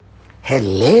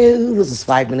Hello, this is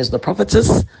 5 Minutes the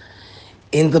Prophetess.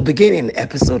 In the beginning,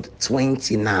 episode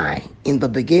 29. In the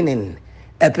beginning,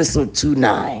 episode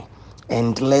 29.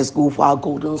 And let's go for our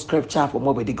golden scripture from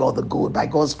where we dig all the gold. By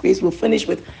God's grace, we'll finish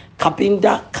with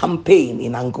Cabinda campaign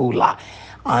in Angola.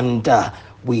 And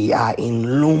we are in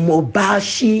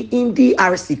Lumumbashi in the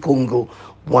RC Congo.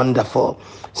 Wonderful.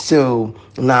 So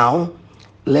now,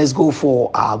 let's go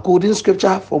for our golden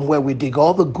scripture from where we dig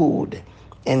all the gold.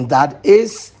 And that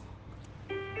is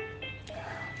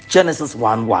Genesis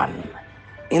 1:1.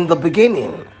 In the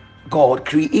beginning, God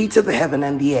created the heaven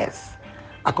and the earth,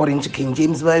 according to King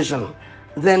James Version.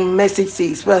 Then Message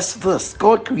says, first,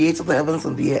 God created the heavens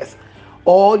and the earth.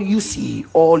 All you see,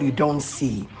 all you don't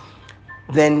see.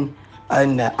 Then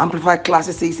an Amplified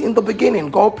Classic says, in the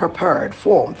beginning, God prepared,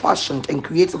 formed, fashioned, and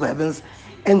created the heavens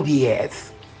and the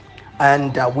earth.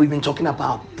 And we've been talking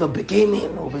about the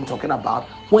beginning. We've been talking about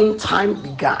when time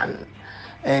began.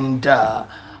 And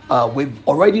we've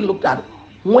already looked at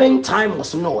when time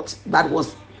was not. That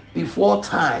was before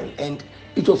time. And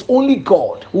it was only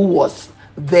God who was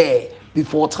there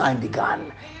before time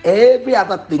began. Every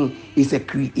other thing is a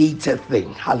created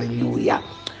thing. Hallelujah.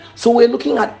 So we're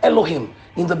looking at Elohim.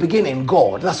 In the beginning,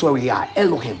 God. That's where we are.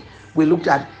 Elohim. We looked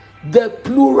at the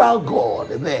plural God,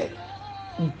 the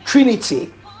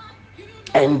Trinity.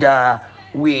 And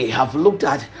we have looked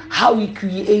at how he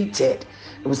created.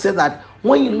 We said that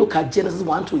when you look at Genesis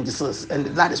 1:26, and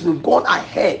that is, we've gone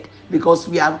ahead because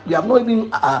we have not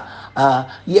even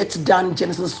yet done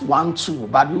Genesis 1:2,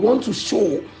 but we want to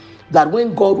show that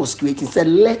when God was creating, he said,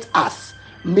 let us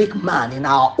make man in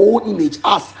our own image,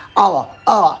 us, our,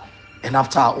 and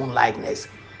after our own likeness.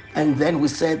 And then we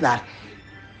said that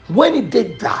when he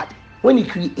did that, when he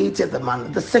created the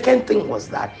man, the second thing was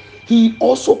that he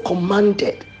also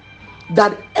commanded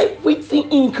that everything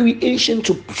in creation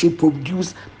should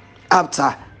produce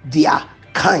after their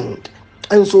kind.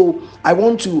 And so I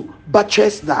want to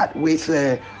buttress that with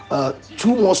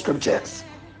two more scriptures.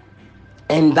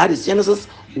 And that is Genesis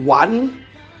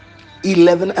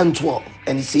 1:11 and 12.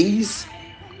 And it says,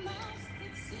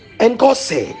 and God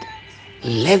said,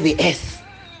 let the earth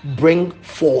bring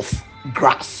forth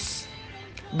grass,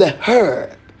 the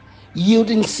herb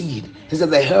yielding seed. He said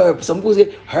the herb. Some people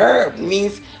say herb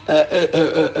means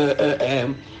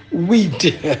weed.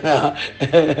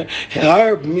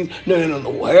 Herb means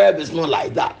no. Herb is not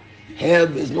like that.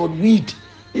 Herb is not weed.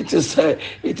 It is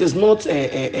not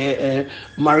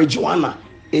marijuana.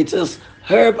 It is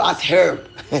herb as herb.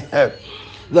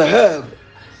 The herb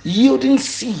yielding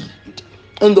seed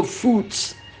and the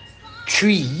fruits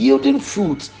tree yielding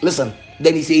fruit. Listen,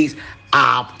 then he says,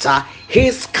 after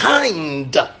his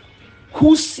kind,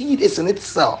 whose seed is in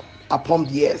itself upon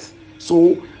the earth.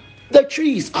 So the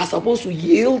trees are supposed to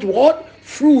yield what?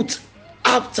 Fruit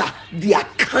after their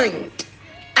kind.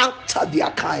 After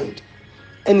their kind.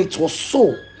 And it was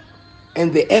so.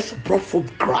 And the earth brought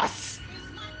forth grass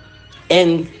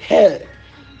and herb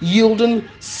yielding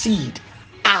seed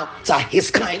after his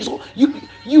kind. So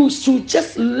you should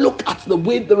just look at the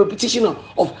way the repetition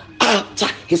of after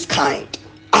his kind.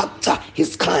 After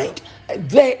his kind.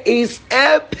 There is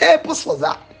a purpose for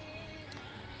that.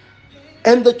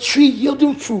 And the tree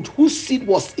yielding fruit, whose seed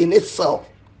was in itself,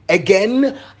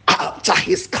 again after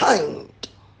his kind.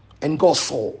 And God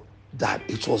saw that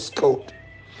it was good.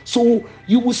 So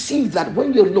you will see that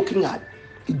when you're looking at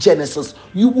Genesis,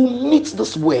 you will meet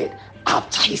this word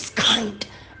after his kind.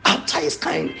 After his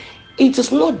kind. It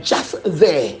is not just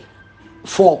there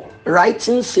for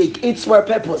writing's sake, it's for a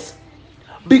purpose.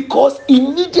 Because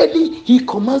immediately he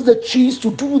commands the trees to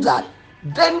do that,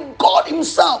 then God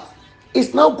himself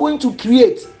is now going to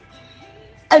create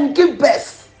and give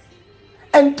birth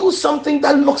and do something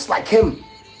that looks like him.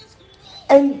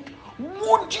 And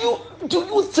do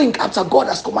you think after God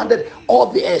has commanded all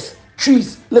the earth,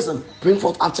 trees, listen, bring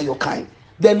forth after your kind,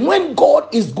 then when God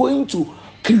is going to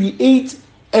create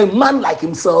a man like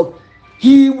himself,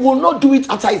 he will not do it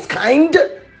after his kind?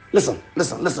 Listen.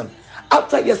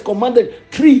 After he has commanded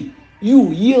tree,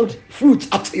 you yield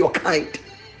fruit after your kind.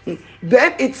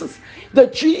 Then it's the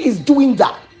tree is doing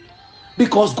that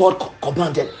because God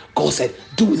commanded. God said,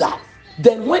 do that.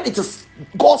 Then when it is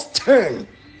God's turn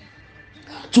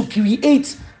to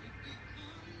create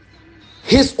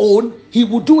his own, he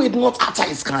will do it not after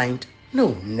his kind.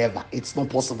 No, never. It's not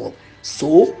possible.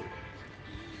 So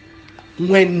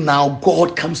when now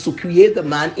God comes to create the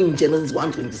man in Genesis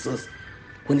 1:26,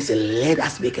 when he said, let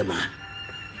us make a man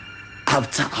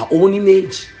after our own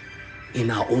image, in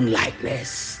our own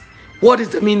likeness. What is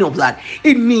the meaning of that?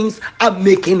 It means I'm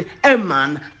making a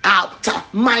man after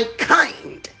my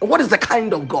kind. What is the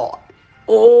kind of God?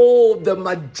 Oh, the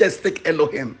majestic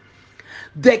Elohim.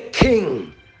 the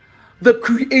King, the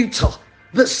Creator,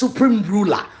 the Supreme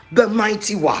Ruler, the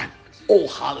Mighty One. Oh,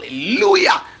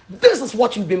 hallelujah. This is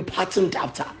what you've been patterned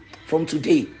after from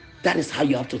today. That is how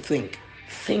you have to think.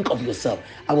 Think of yourself.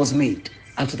 I was made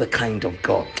after the kind of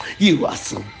God. You are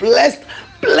so blessed.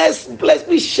 Blessed.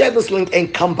 Please share this link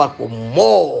and come back for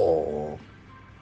more.